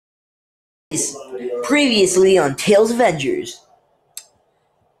Previously on Tails Avengers,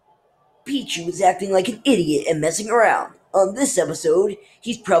 Pichu was acting like an idiot and messing around. On this episode,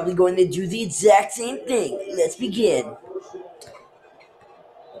 he's probably going to do the exact same thing. Let's begin.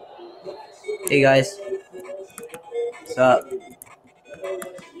 Hey guys, what's up?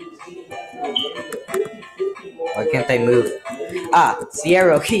 Why can't I move? It's the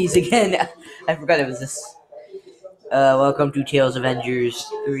arrow keys again. I forgot it was this. Welcome to Tails Avengers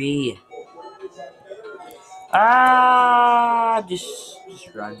 3. Just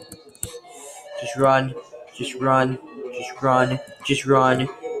run. Just run. Just run. Just run. Just run.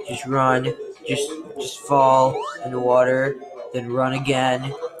 Just run. Just fall in the water. Then run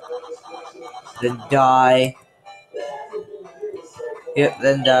again. Then die. Yep,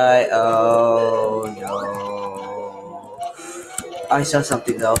 then die. Oh no. I saw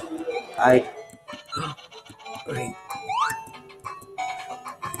something though. Okay.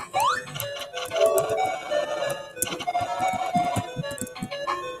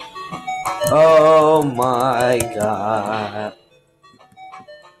 Oh my god.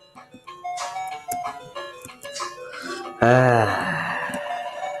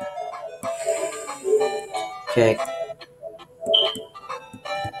 Okay.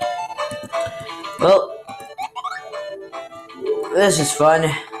 Well, this is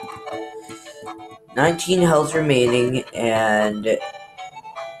fun. 19 health remaining, and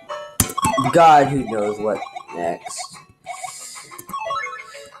God, who knows what next.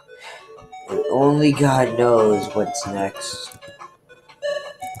 And only God knows what's next.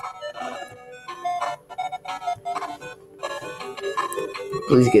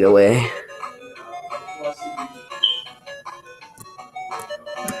 Please get away.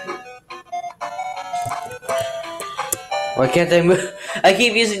 Why can't I move? I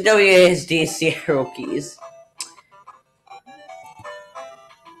keep using WASD arrow keys.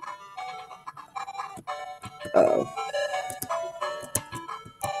 Uh-oh.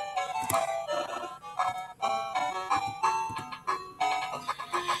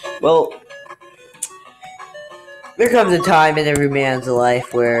 Well, there comes a time in every man's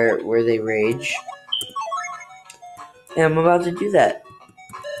life where they rage. And I'm about to do that.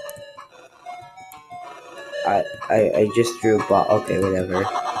 I just threw a ball. Okay, whatever.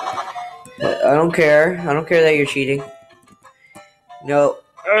 I don't care. I don't care that you're cheating. No.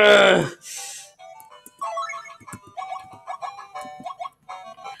 Ugh.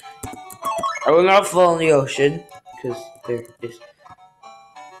 I will not fall in the ocean, because there is.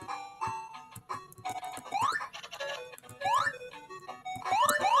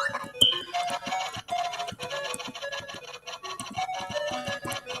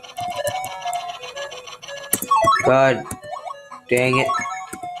 God dang it.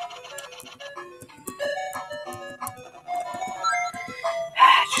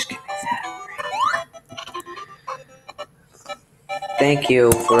 Just give me that ring. Thank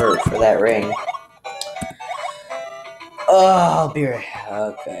you for that ring. Oh, I'll be right.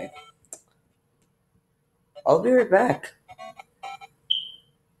 Okay. I'll be right back.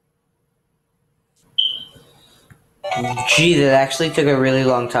 Gee, that actually took a really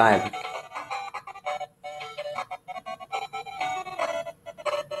long time.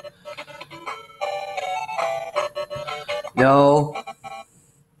 No.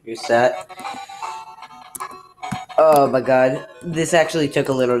 You're set. Oh my god. This actually took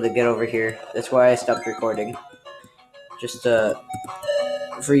a little to get over here. That's why I stopped recording. Just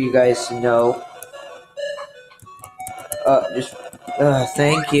for you guys to know.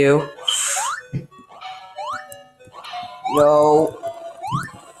 Thank you. No.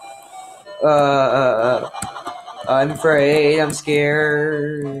 I'm afraid. I'm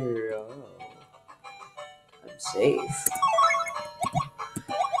scared. Oh. I'm safe.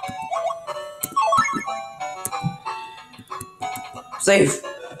 Safe.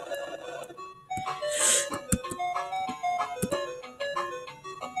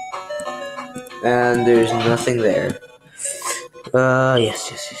 And there's nothing there. Yes.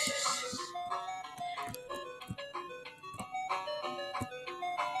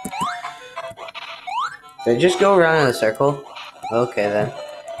 Did I just go around in a circle? Okay then.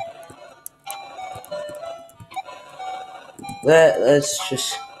 Let's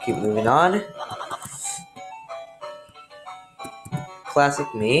just keep moving on.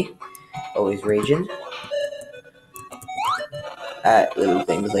 Classic me. Always raging. At little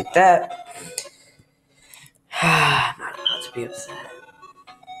things like that. I'm not about to be upset.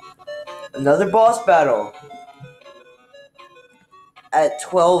 Another boss battle. At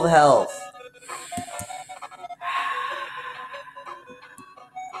 12 health.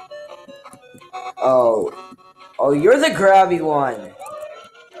 Oh, you're the grabby one.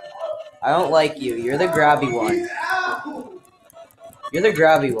 I don't like you. You're the grabby one. You're the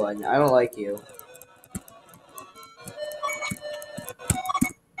grabby one. I don't like you.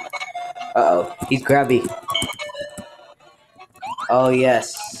 Uh-oh. He's grabby. Oh,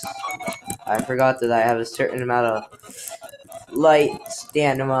 yes. I forgot that I have a certain amount of light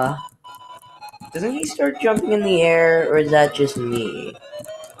stamina. Doesn't he start jumping in the air, or is that just me?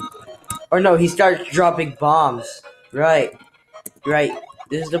 Or no, he starts dropping bombs. Right. Right.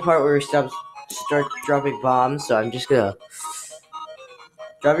 This is the part where he starts dropping bombs, so I'm just gonna...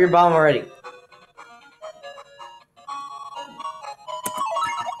 Drop your bomb already.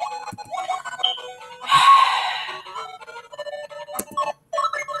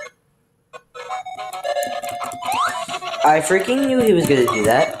 I freaking knew he was gonna do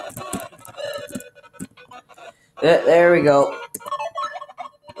that. There we go.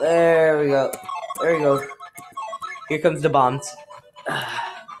 There we go. There we go. Here comes the bombs.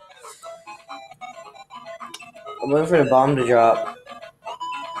 I'm waiting for the bomb to drop.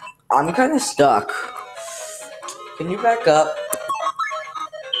 I'm kind of stuck. Can you back up?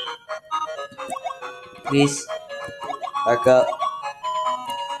 Please. Back up.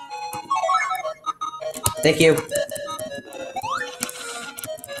 Thank you.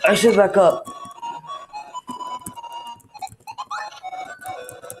 I should back up.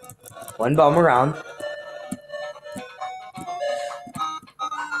 One bomb around.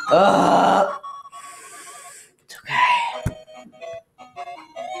 It's okay.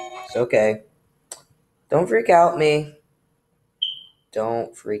 It's okay. Don't freak out, me.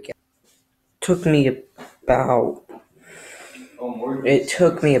 Don't freak out. It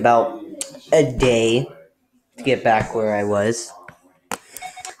took me about a day to get back where I was.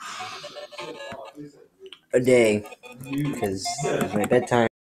 A day. Because it was my bedtime.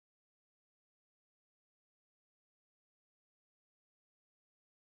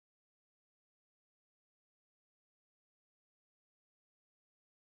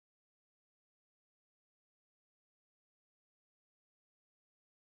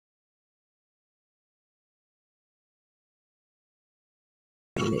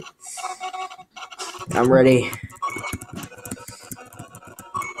 I'm ready.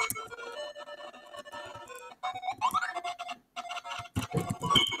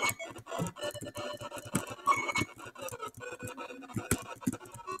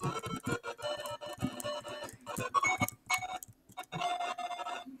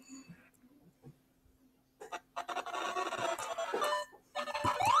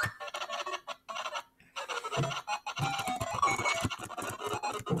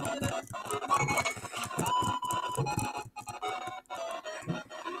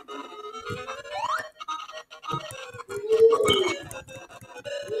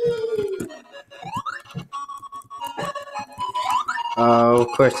 Oh, of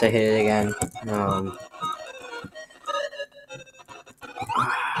course I hit it again.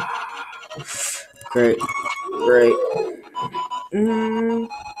 Great. Great.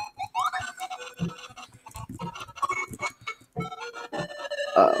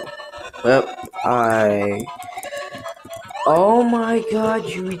 Well, Oh my god,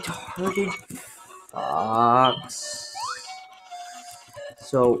 you retarded fox.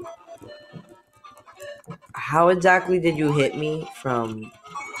 So, how exactly did you hit me from...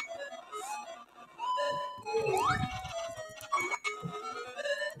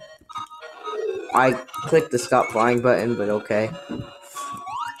 I clicked the stop flying button, but okay.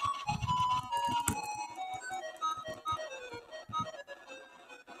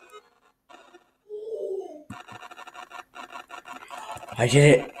 I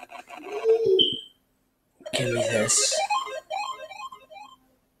did it. Give me this.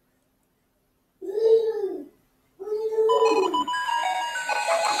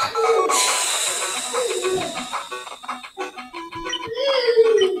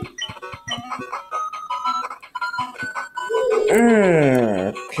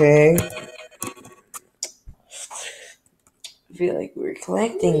 Okay. I feel like we're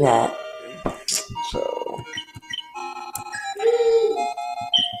collecting that. So...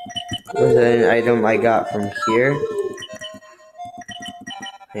 Was that an item I got from here?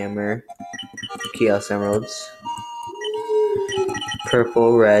 Hammer. Chaos emeralds.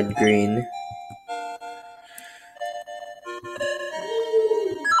 Purple, red, green.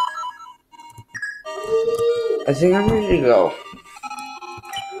 I think I'm ready to go.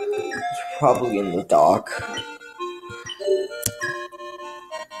 It's probably in the dock.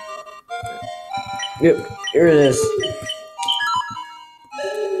 Yep, here it is.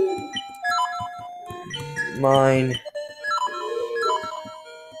 Mine.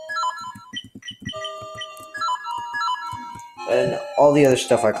 And all the other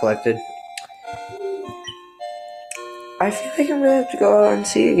stuff I collected. I feel like I'm gonna have to go out and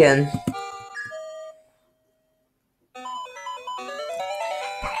see again.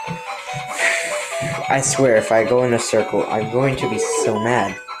 I swear, if I go in a circle, I'm going to be so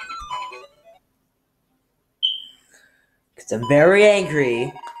mad. Because I'm very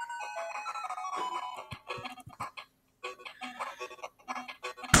angry.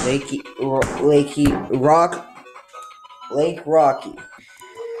 Lake Rocky.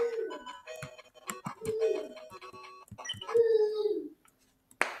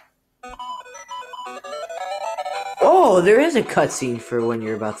 Oh, there is a cutscene for when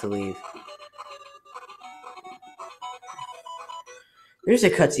you're about to leave. There's a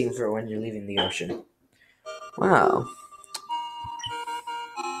cutscene for when you're leaving the ocean. Wow.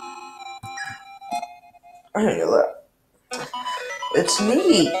 I don't know that. It's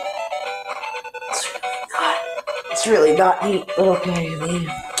neat. It's really not neat, but okay, man.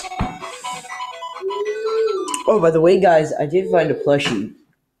 Oh, by the way, guys, I did find a plushie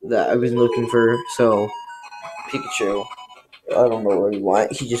that I was looking for, so Pikachu. I don't know where he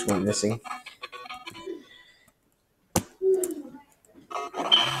went. He just went missing.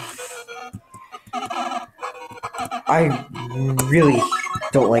 I really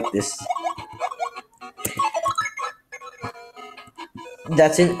don't like this.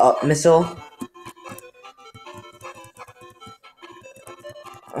 That's an up missile.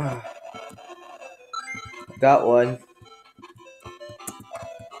 Got one.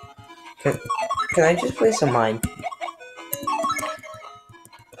 Can I just place a mine?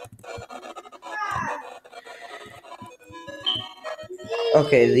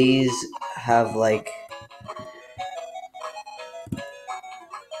 Okay, these have like...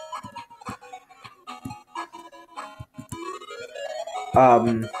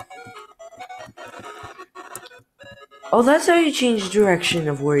 Oh, that's how you change the direction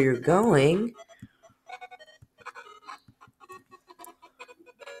of where you're going.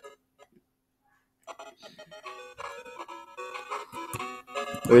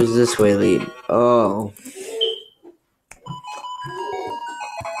 Where's this way lead? Oh.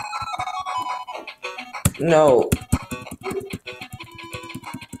 No.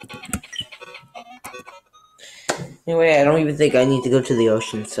 Anyway, I don't even think I need to go to the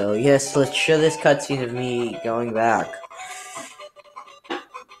ocean, so yes, let's show this cutscene of me going back.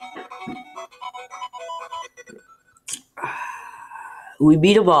 We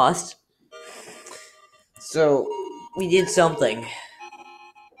beat a boss. So, we did something.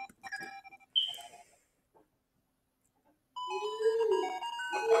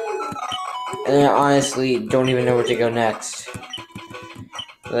 And I honestly don't even know where to go next.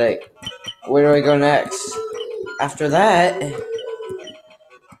 Like, where do I go next? After that,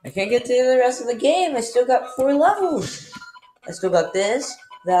 I can't get to the rest of the game. I still got 4 levels. I still got this,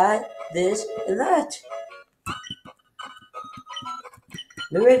 that, this, and that.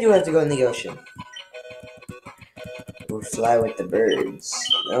 Maybe I do have to go in the ocean. Or fly with the birds.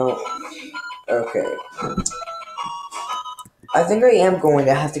 No. Okay. I think I am going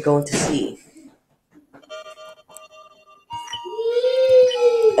to have to go into sea.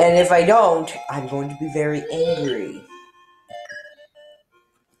 And if I don't, I'm going to be very angry.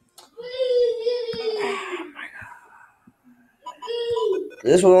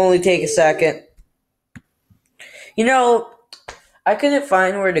 This will only take a second. You know, I couldn't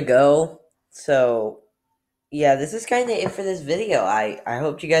find where to go, so yeah, this is kind of it for this video. I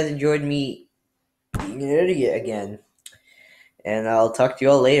hope you guys enjoyed me being an idiot again, and I'll talk to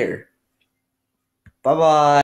you all later. Bye-bye.